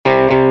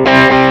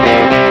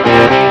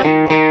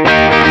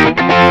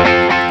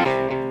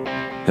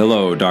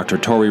Dr.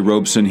 Tori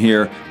Robeson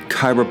here,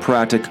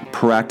 chiropractic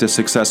practice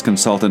success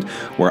consultant,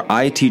 where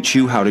I teach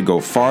you how to go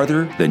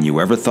farther than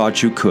you ever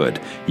thought you could.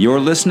 You're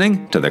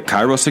listening to the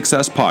Chiro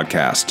Success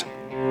Podcast.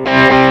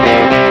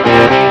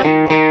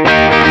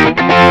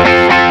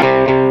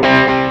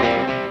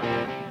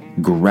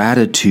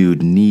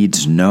 Gratitude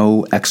needs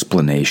no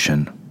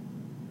explanation.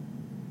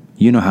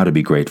 You know how to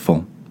be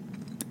grateful.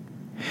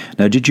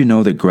 Now, did you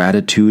know that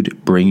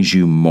gratitude brings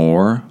you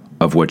more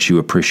of what you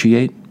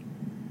appreciate?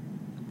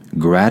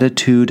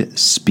 Gratitude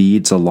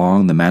speeds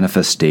along the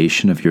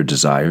manifestation of your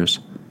desires.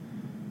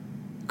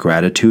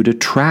 Gratitude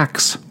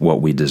attracts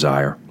what we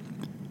desire.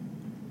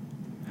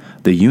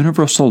 The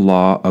universal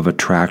law of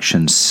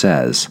attraction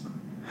says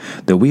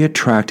that we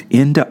attract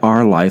into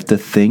our life the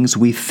things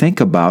we think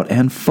about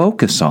and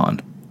focus on.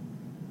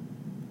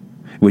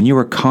 When you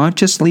are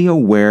consciously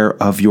aware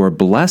of your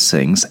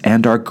blessings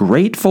and are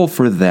grateful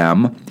for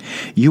them,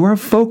 you are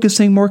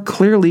focusing more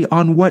clearly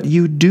on what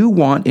you do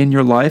want in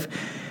your life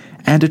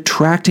and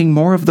attracting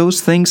more of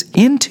those things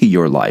into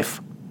your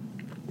life.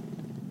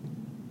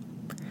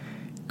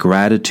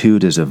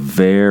 Gratitude is a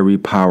very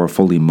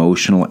powerful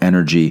emotional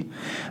energy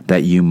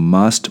that you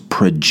must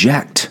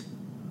project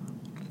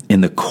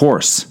in the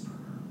course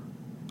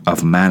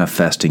of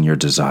manifesting your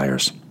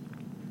desires.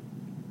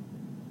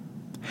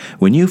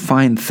 When you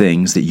find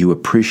things that you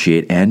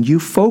appreciate and you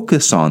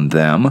focus on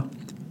them,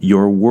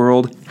 your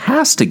world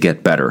has to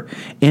get better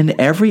in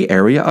every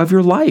area of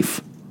your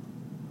life.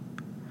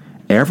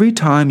 Every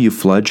time you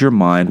flood your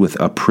mind with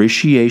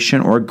appreciation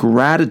or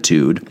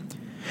gratitude,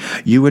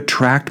 you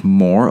attract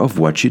more of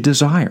what you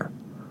desire.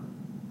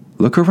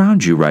 Look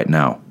around you right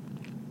now.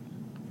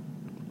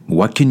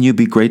 What can you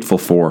be grateful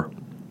for?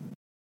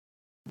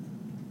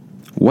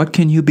 What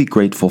can you be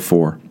grateful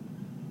for?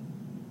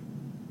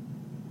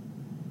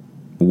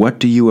 What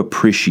do you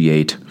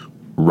appreciate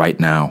right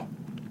now?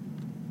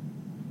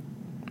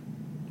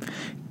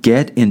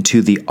 Get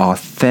into the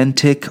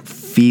authentic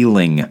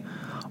feeling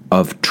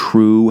of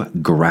true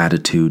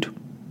gratitude.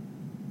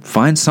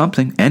 Find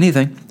something,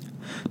 anything,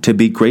 to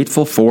be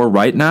grateful for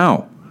right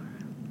now.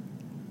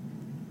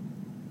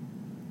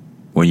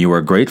 When you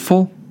are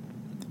grateful,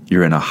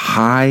 you're in a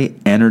high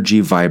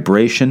energy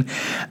vibration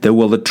that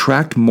will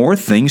attract more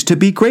things to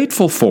be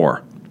grateful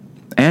for,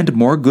 and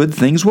more good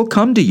things will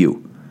come to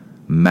you,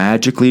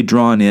 magically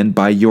drawn in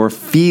by your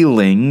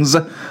feelings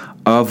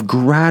of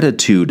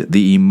gratitude.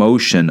 The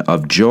emotion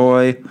of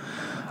joy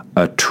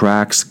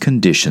attracts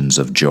conditions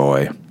of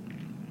joy.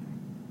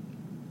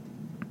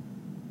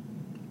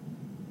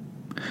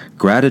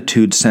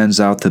 Gratitude sends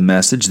out the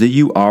message that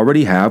you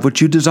already have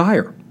what you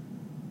desire.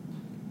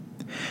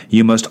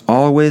 You must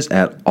always,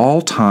 at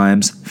all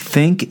times,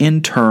 think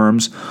in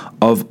terms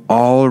of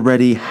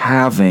already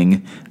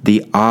having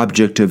the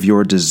object of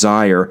your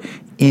desire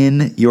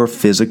in your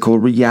physical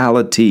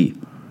reality.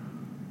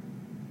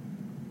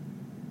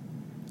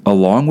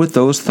 Along with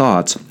those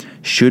thoughts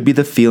should be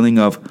the feeling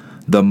of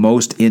the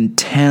most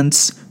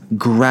intense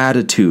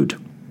gratitude,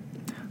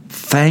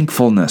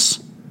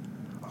 thankfulness,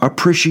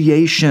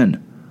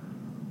 appreciation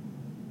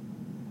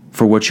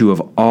for what you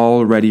have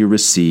already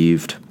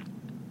received.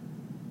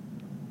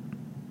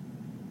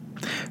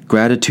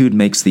 Gratitude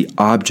makes the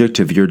object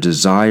of your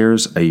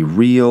desires a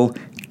real,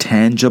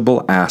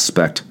 tangible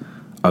aspect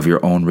of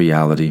your own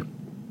reality.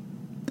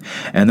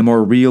 And the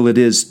more real it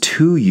is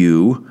to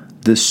you,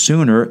 the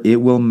sooner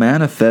it will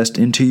manifest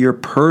into your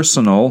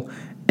personal,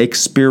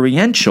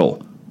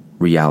 experiential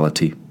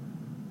reality.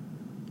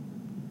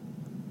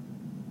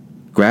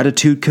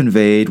 Gratitude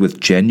conveyed with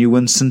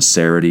genuine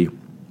sincerity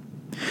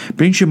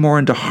brings you more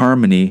into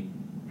harmony,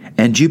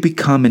 and you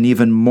become an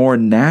even more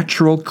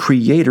natural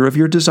creator of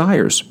your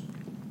desires.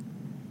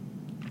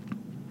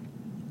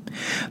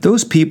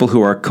 Those people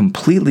who are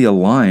completely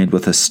aligned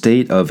with a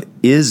state of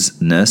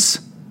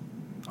isness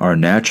are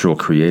natural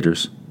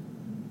creators.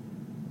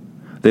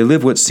 They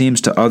live what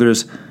seems to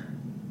others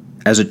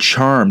as a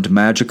charmed,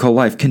 magical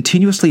life,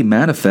 continuously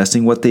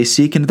manifesting what they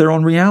seek into their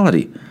own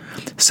reality.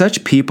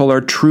 Such people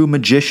are true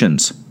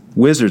magicians,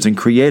 wizards, and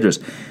creators,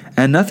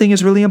 and nothing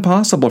is really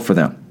impossible for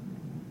them.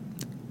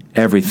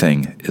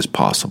 Everything is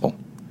possible.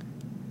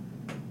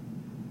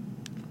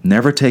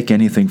 Never take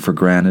anything for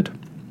granted.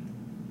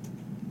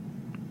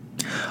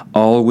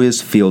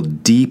 Always feel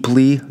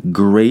deeply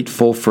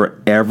grateful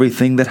for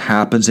everything that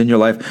happens in your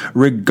life,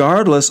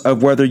 regardless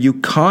of whether you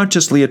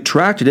consciously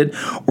attracted it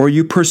or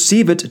you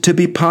perceive it to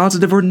be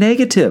positive or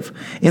negative.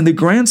 In the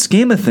grand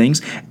scheme of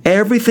things,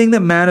 everything that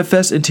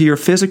manifests into your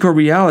physical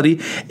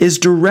reality is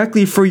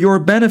directly for your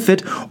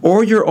benefit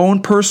or your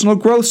own personal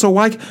growth. So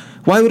why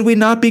would we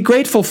not be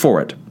grateful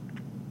for it?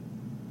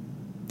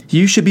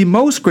 You should be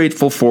most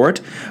grateful for it,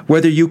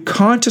 whether you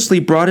consciously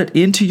brought it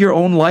into your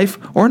own life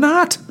or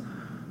not.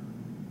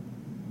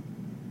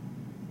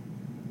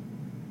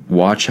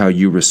 Watch how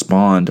you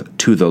respond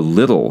to the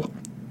little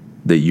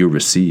that you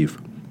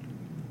receive.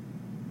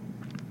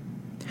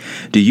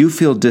 Do you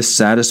feel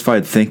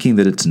dissatisfied thinking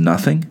that it's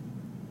nothing?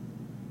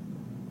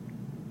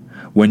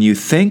 When you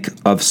think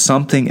of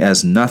something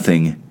as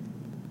nothing,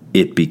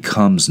 it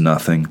becomes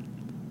nothing.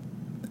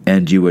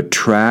 and you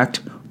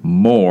attract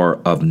more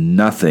of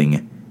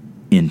nothing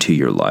into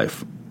your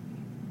life.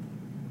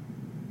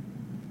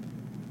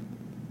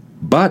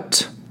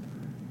 But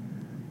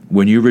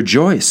when you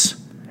rejoice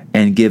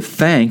and give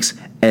thanks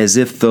as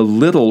if the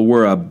little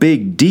were a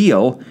big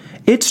deal,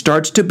 it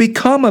starts to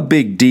become a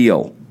big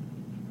deal.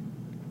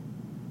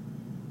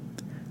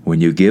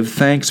 When you give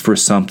thanks for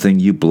something,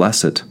 you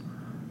bless it.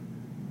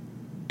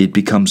 It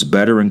becomes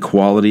better in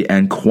quality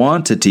and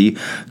quantity,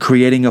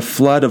 creating a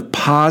flood of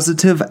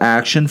positive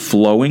action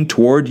flowing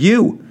toward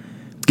you.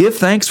 Give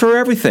thanks for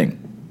everything.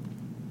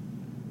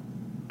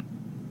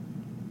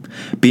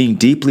 Being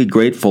deeply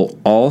grateful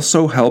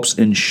also helps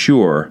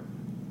ensure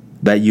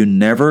that you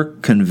never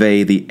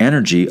convey the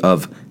energy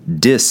of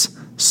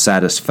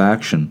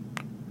dissatisfaction.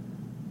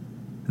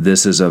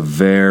 This is a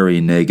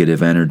very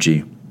negative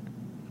energy,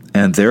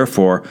 and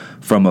therefore,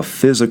 from a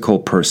physical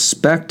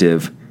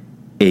perspective,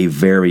 a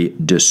very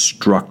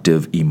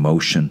destructive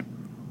emotion.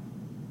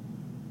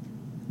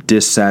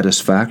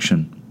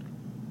 Dissatisfaction,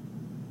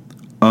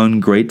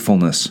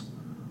 ungratefulness,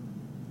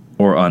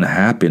 or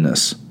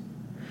unhappiness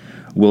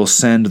will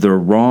send the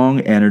wrong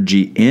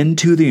energy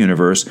into the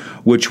universe,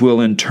 which will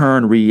in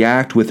turn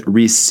react with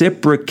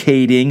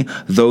reciprocating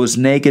those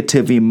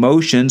negative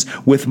emotions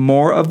with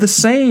more of the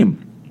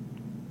same.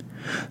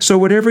 So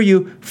whatever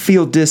you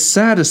feel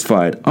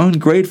dissatisfied,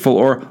 ungrateful,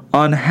 or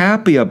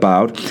unhappy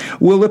about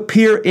will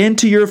appear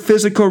into your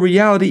physical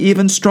reality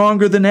even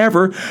stronger than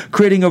ever,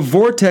 creating a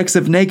vortex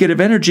of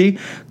negative energy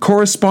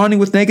corresponding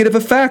with negative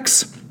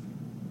effects.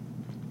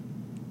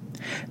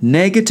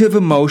 Negative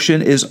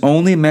emotion is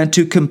only meant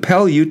to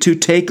compel you to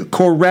take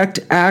correct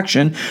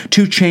action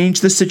to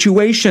change the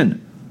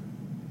situation.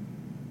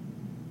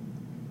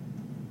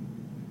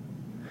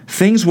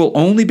 Things will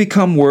only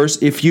become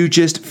worse if you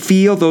just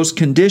feel those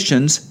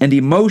conditions and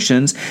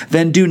emotions,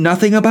 then do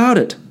nothing about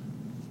it.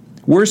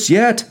 Worse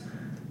yet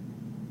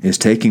is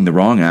taking the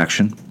wrong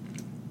action.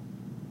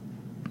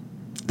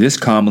 This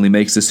commonly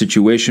makes the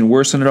situation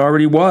worse than it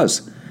already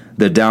was,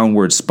 the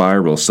downward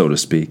spiral, so to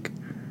speak.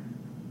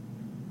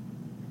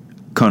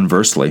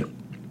 Conversely,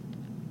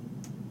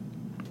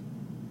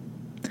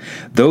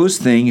 those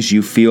things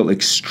you feel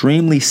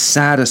extremely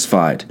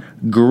satisfied,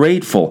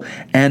 grateful,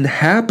 and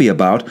happy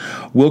about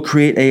will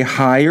create a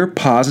higher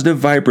positive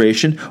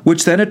vibration,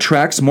 which then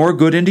attracts more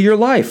good into your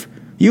life.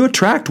 You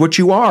attract what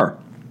you are.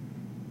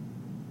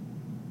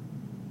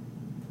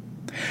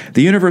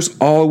 The universe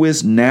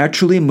always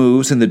naturally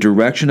moves in the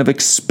direction of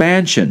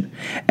expansion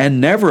and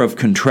never of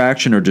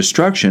contraction or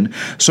destruction,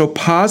 so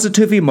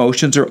positive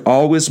emotions are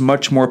always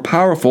much more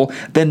powerful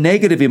than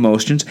negative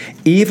emotions,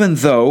 even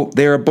though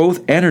they are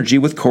both energy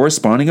with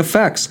corresponding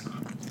effects.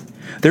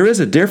 There is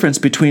a difference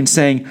between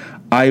saying,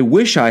 "I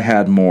wish I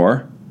had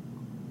more,"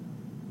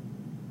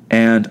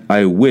 and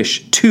 "I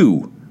wish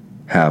to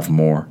have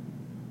more."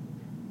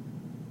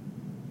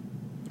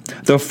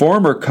 The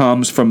former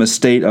comes from a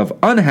state of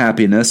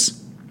unhappiness,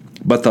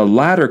 but the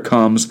latter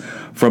comes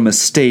from a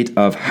state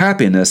of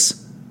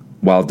happiness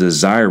while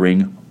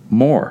desiring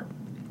more.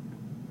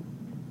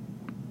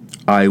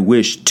 I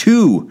wish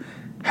to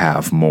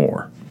have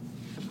more.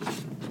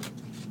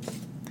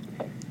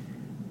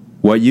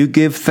 What you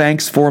give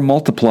thanks for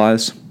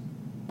multiplies.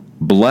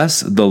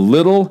 Bless the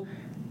little,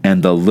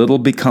 and the little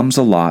becomes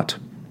a lot.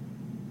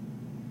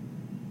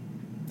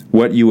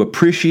 What you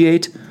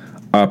appreciate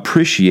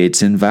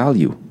appreciates in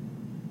value.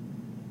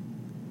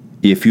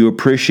 If you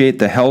appreciate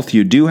the health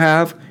you do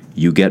have,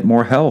 you get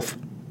more health.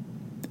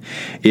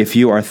 If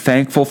you are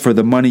thankful for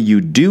the money you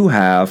do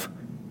have,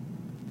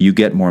 you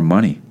get more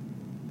money.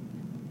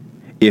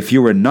 If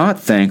you are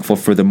not thankful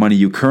for the money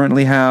you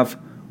currently have,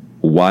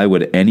 why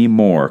would any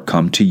more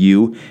come to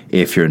you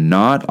if you're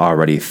not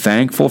already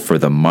thankful for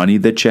the money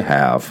that you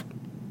have?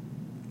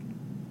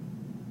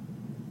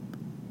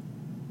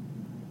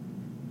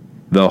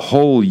 The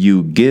hole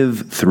you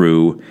give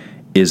through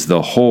is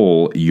the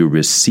hole you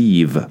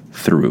receive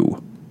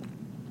through.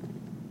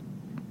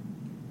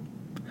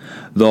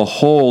 The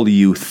hole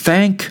you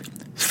thank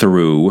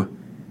through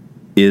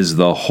is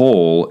the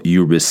hole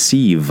you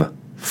receive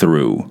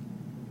through.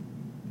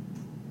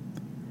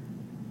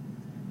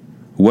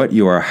 What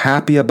you are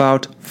happy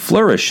about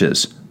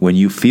flourishes. When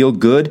you feel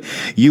good,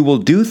 you will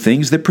do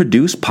things that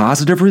produce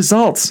positive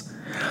results.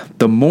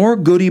 The more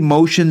good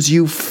emotions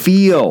you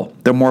feel,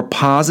 the more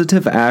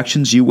positive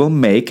actions you will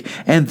make,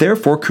 and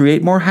therefore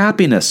create more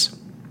happiness.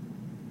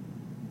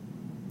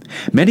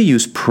 Many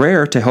use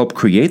prayer to help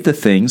create the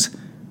things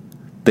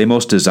they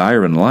most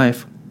desire in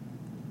life.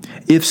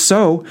 If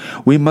so,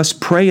 we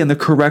must pray in the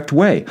correct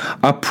way.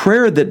 A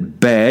prayer that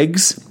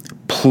begs,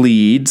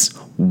 pleads,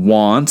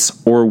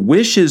 wants, or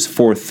wishes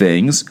for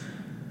things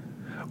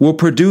will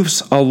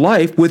produce a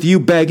life with you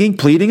begging,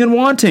 pleading, and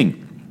wanting.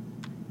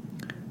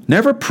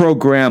 Never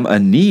program a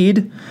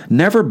need,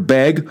 never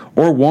beg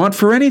or want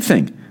for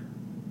anything.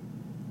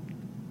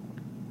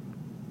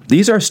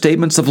 These are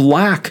statements of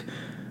lack,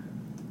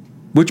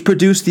 which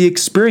produce the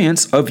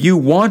experience of you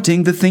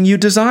wanting the thing you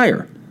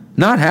desire,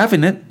 not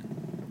having it.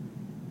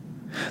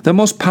 The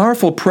most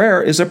powerful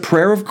prayer is a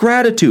prayer of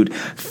gratitude.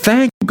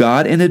 Thank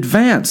God in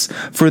advance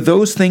for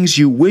those things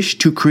you wish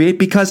to create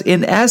because,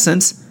 in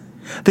essence,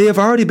 they have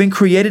already been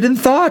created in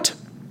thought.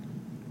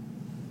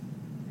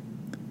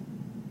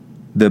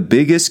 The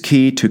biggest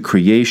key to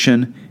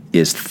creation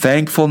is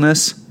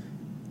thankfulness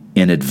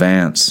in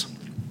advance.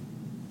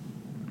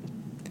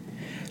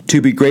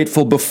 To be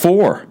grateful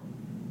before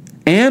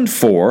and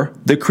for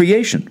the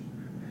creation.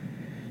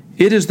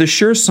 It is the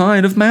sure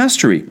sign of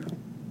mastery.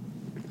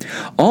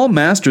 All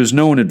masters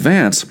know in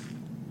advance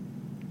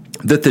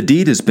that the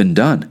deed has been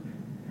done.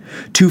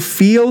 To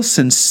feel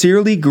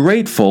sincerely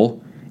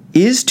grateful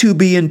is to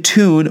be in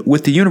tune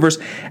with the universe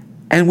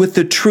and with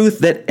the truth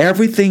that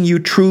everything you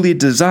truly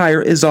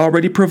desire is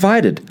already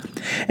provided.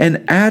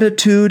 An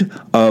attitude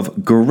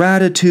of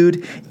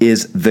gratitude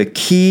is the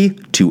key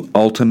to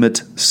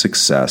ultimate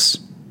success.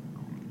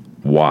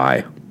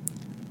 Why?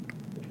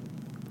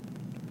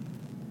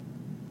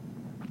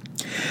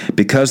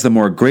 Because the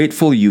more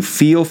grateful you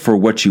feel for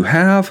what you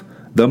have,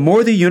 the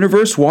more the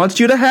universe wants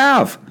you to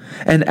have.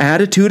 An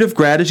attitude of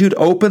gratitude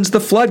opens the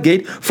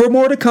floodgate for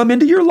more to come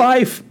into your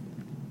life.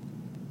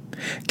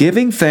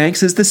 Giving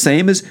thanks is the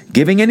same as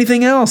giving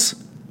anything else.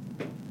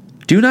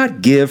 Do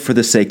not give for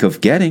the sake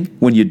of getting.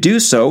 When you do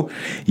so,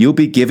 you'll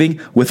be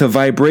giving with a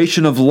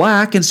vibration of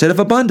lack instead of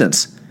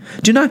abundance.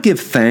 Do not give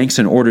thanks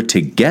in order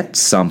to get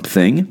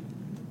something.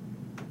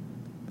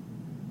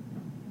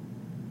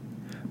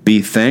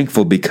 Be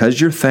thankful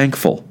because you're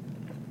thankful.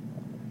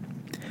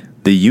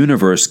 The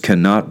universe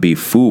cannot be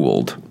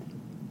fooled.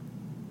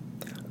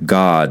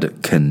 God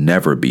can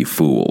never be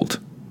fooled.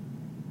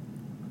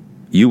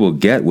 You will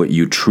get what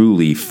you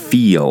truly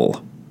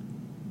feel.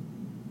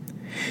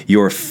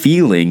 Your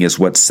feeling is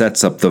what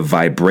sets up the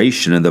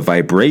vibration, and the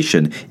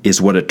vibration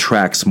is what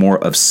attracts more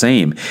of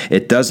same.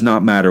 It does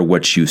not matter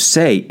what you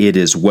say, it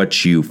is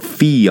what you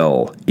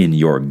feel in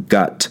your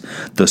gut.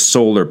 The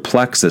solar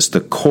plexus,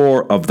 the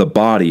core of the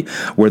body,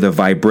 where the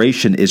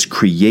vibration is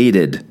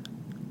created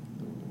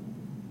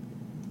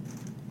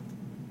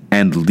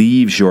and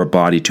leaves your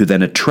body to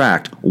then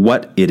attract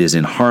what it is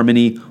in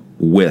harmony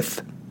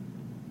with.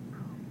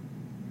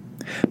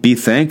 Be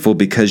thankful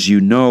because you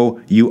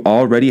know you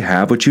already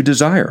have what you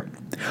desire.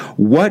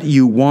 What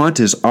you want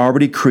is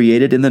already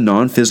created in the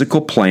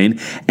non-physical plane,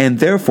 and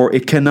therefore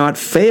it cannot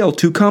fail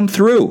to come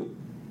through.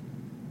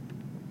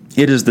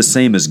 It is the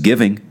same as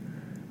giving.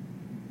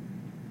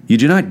 You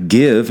do not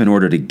give in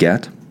order to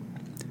get.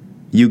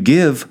 You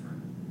give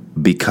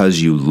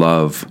because you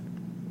love.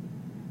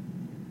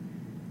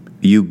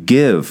 You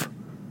give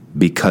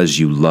because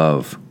you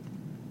love.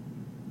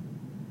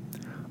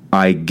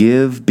 I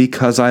give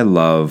because I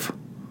love.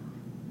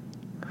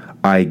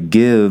 I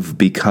give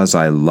because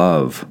I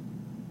love.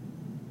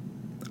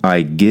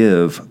 I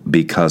give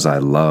because I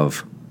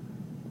love.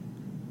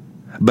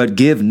 But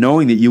give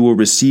knowing that you will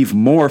receive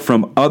more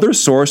from other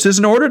sources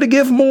in order to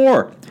give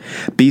more.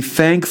 Be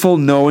thankful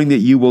knowing that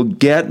you will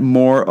get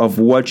more of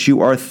what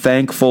you are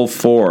thankful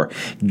for.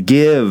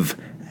 Give.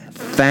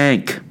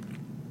 Thank.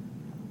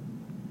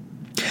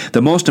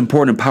 The most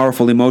important and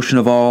powerful emotion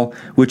of all,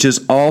 which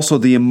is also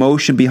the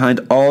emotion behind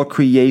all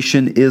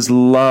creation, is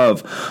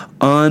love.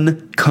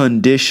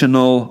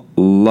 Unconditional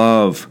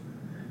love.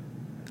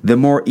 The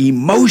more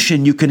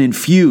emotion you can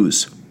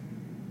infuse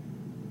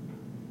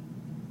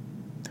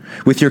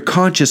with your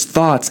conscious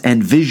thoughts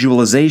and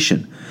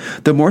visualization,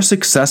 the more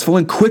successful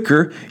and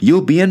quicker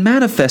you'll be in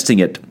manifesting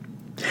it.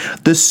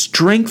 The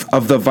strength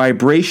of the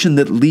vibration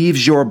that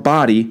leaves your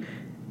body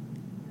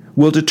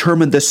will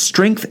determine the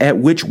strength at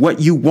which what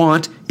you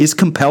want is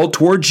compelled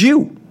towards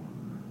you.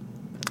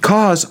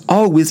 Cause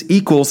always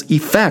equals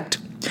effect.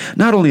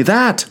 Not only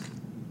that,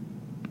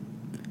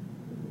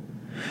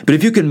 but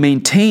if you can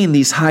maintain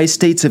these high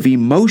states of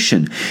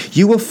emotion,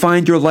 you will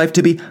find your life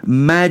to be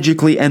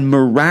magically and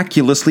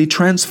miraculously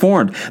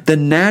transformed. The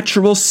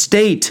natural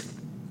state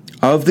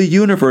of the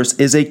universe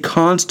is a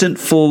constant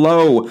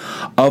flow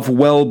of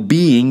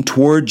well-being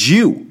towards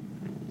you.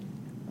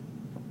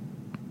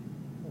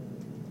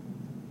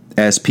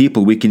 As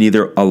people, we can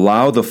either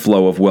allow the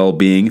flow of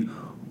well-being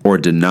or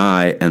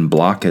deny and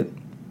block it.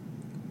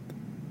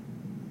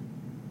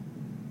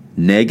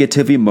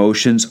 Negative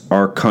emotions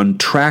are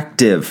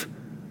contractive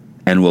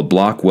and will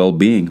block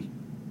well-being.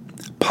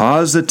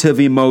 Positive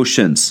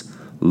emotions,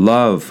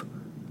 love,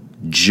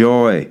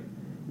 joy,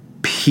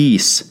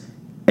 peace,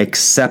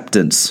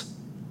 acceptance,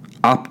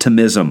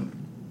 optimism,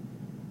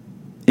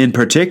 in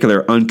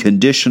particular,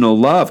 unconditional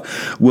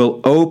love,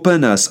 will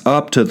open us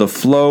up to the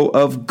flow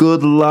of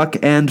good luck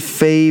and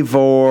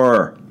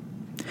favor.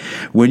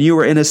 When you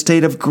are in a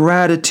state of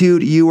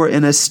gratitude, you are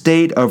in a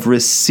state of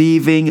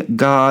receiving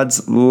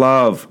God's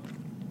love.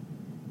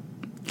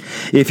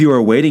 If you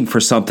are waiting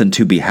for something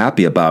to be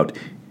happy about,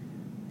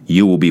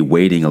 you will be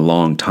waiting a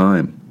long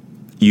time.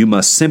 You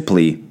must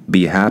simply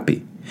be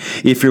happy.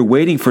 If you're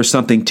waiting for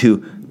something to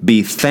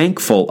be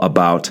thankful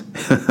about,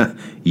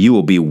 you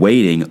will be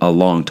waiting a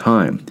long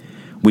time.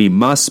 We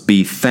must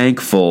be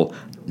thankful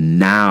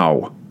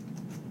now.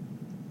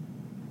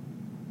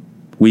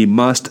 We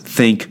must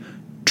think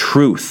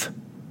truth.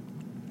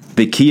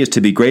 The key is to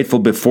be grateful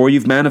before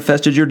you've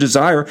manifested your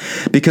desire,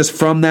 because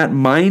from that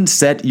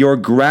mindset, your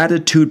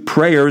gratitude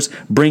prayers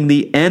bring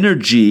the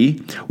energy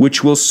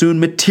which will soon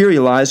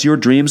materialize your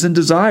dreams and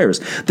desires.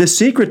 The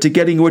secret to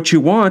getting what you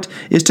want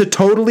is to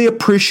totally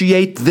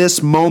appreciate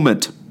this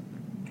moment,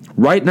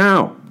 right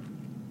now.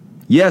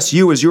 Yes,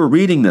 you, as you're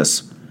reading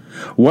this.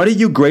 What are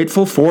you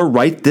grateful for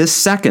right this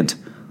second?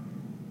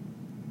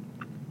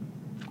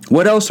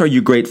 What else are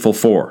you grateful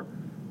for?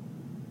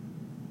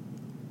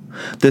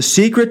 The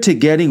secret to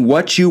getting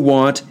what you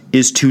want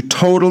is to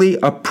totally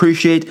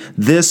appreciate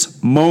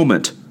this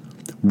moment,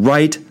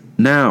 right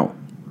now.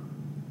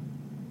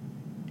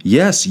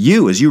 Yes,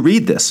 you, as you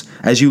read this,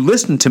 as you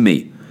listen to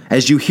me,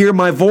 as you hear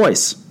my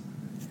voice.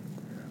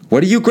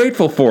 What are you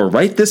grateful for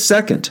right this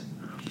second?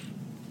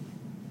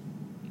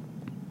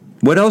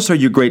 What else are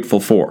you grateful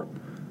for?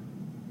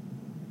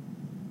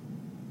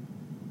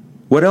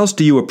 What else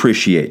do you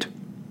appreciate?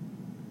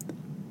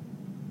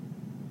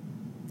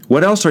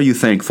 What else are you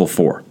thankful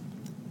for?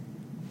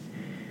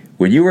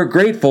 When you are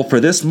grateful for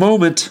this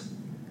moment,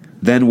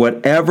 then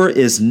whatever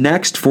is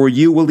next for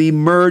you will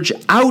emerge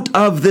out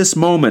of this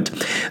moment.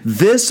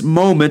 This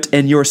moment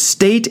and your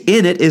state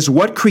in it is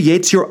what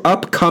creates your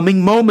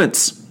upcoming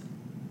moments.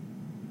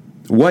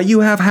 What you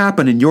have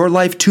happen in your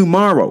life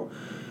tomorrow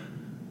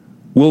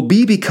will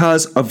be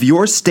because of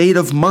your state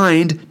of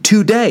mind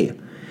today.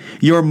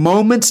 Your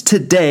moments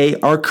today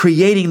are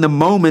creating the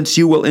moments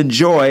you will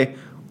enjoy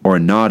or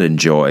not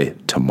enjoy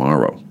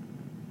tomorrow.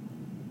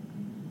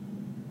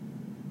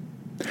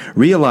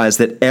 Realize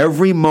that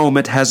every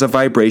moment has a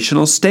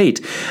vibrational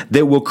state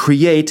that will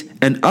create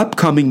an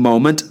upcoming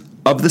moment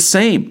of the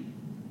same.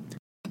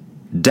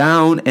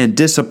 Down and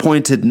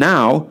disappointed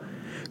now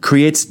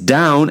creates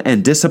down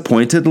and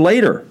disappointed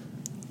later.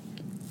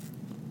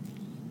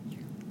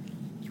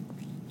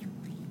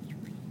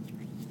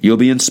 You'll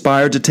be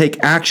inspired to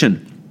take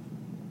action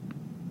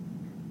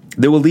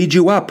that will lead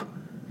you up.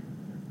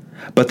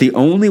 But the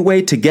only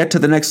way to get to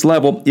the next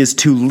level is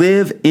to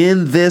live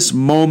in this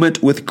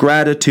moment with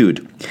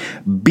gratitude.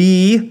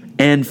 Be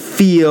and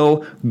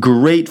feel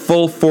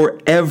grateful for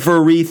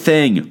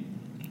everything,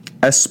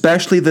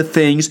 especially the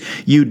things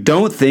you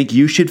don't think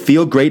you should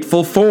feel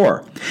grateful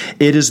for.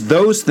 It is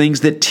those things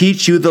that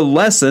teach you the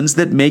lessons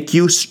that make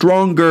you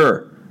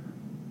stronger.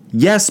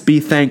 Yes, be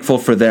thankful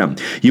for them.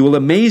 You will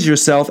amaze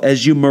yourself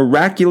as you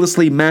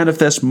miraculously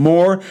manifest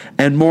more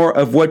and more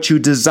of what you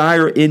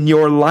desire in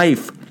your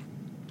life.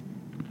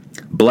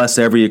 Bless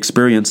every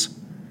experience.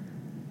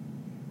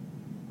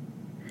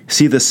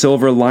 See the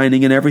silver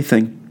lining in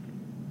everything.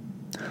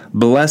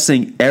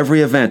 Blessing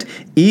every event,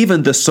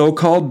 even the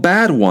so-called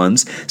bad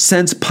ones,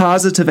 sends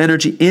positive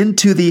energy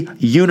into the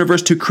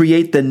universe to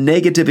create the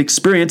negative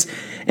experience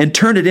and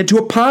turn it into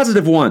a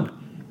positive one.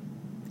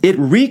 It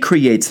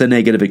recreates the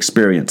negative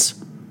experience.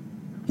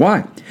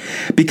 Why?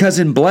 Because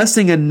in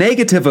blessing a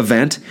negative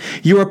event,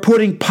 you are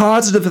putting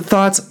positive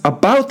thoughts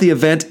about the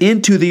event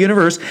into the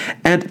universe,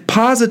 and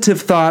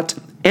positive thought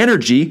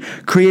energy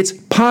creates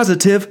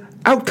positive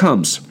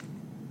outcomes.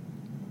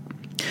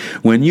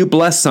 When you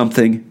bless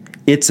something,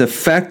 its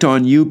effect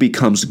on you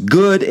becomes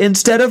good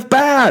instead of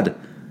bad.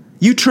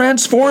 You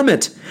transform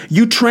it.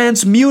 You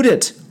transmute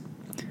it.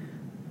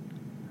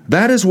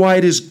 That is why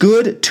it is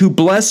good to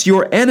bless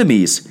your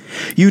enemies.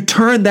 You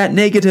turn that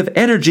negative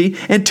energy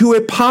into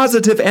a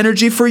positive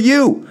energy for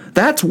you.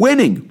 That's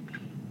winning.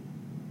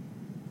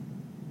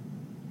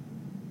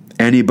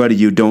 Anybody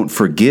you don't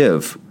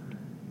forgive,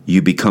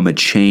 you become a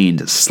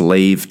chained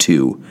slave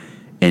to,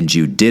 and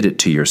you did it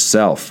to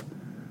yourself.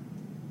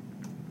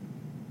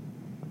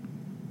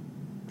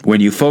 When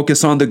you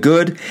focus on the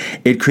good,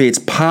 it creates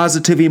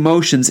positive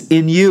emotions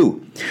in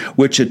you,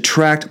 which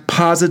attract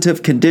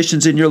positive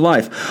conditions in your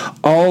life.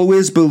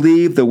 Always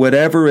believe that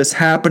whatever is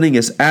happening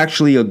is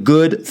actually a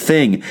good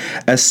thing,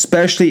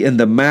 especially in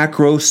the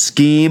macro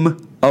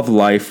scheme of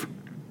life.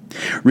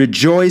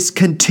 Rejoice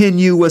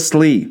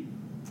continuously.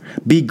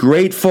 Be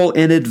grateful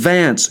in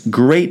advance,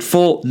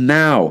 grateful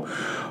now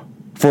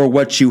for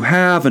what you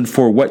have and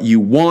for what you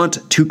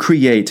want to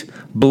create.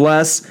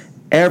 Bless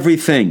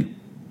everything,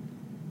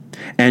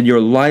 and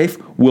your life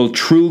will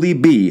truly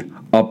be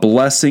a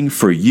blessing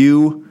for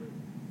you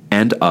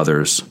and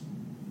others.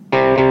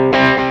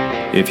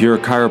 If you're a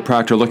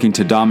chiropractor looking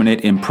to dominate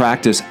in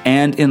practice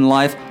and in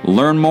life,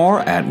 learn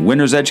more at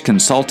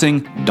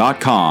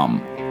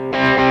winnersedgeconsulting.com.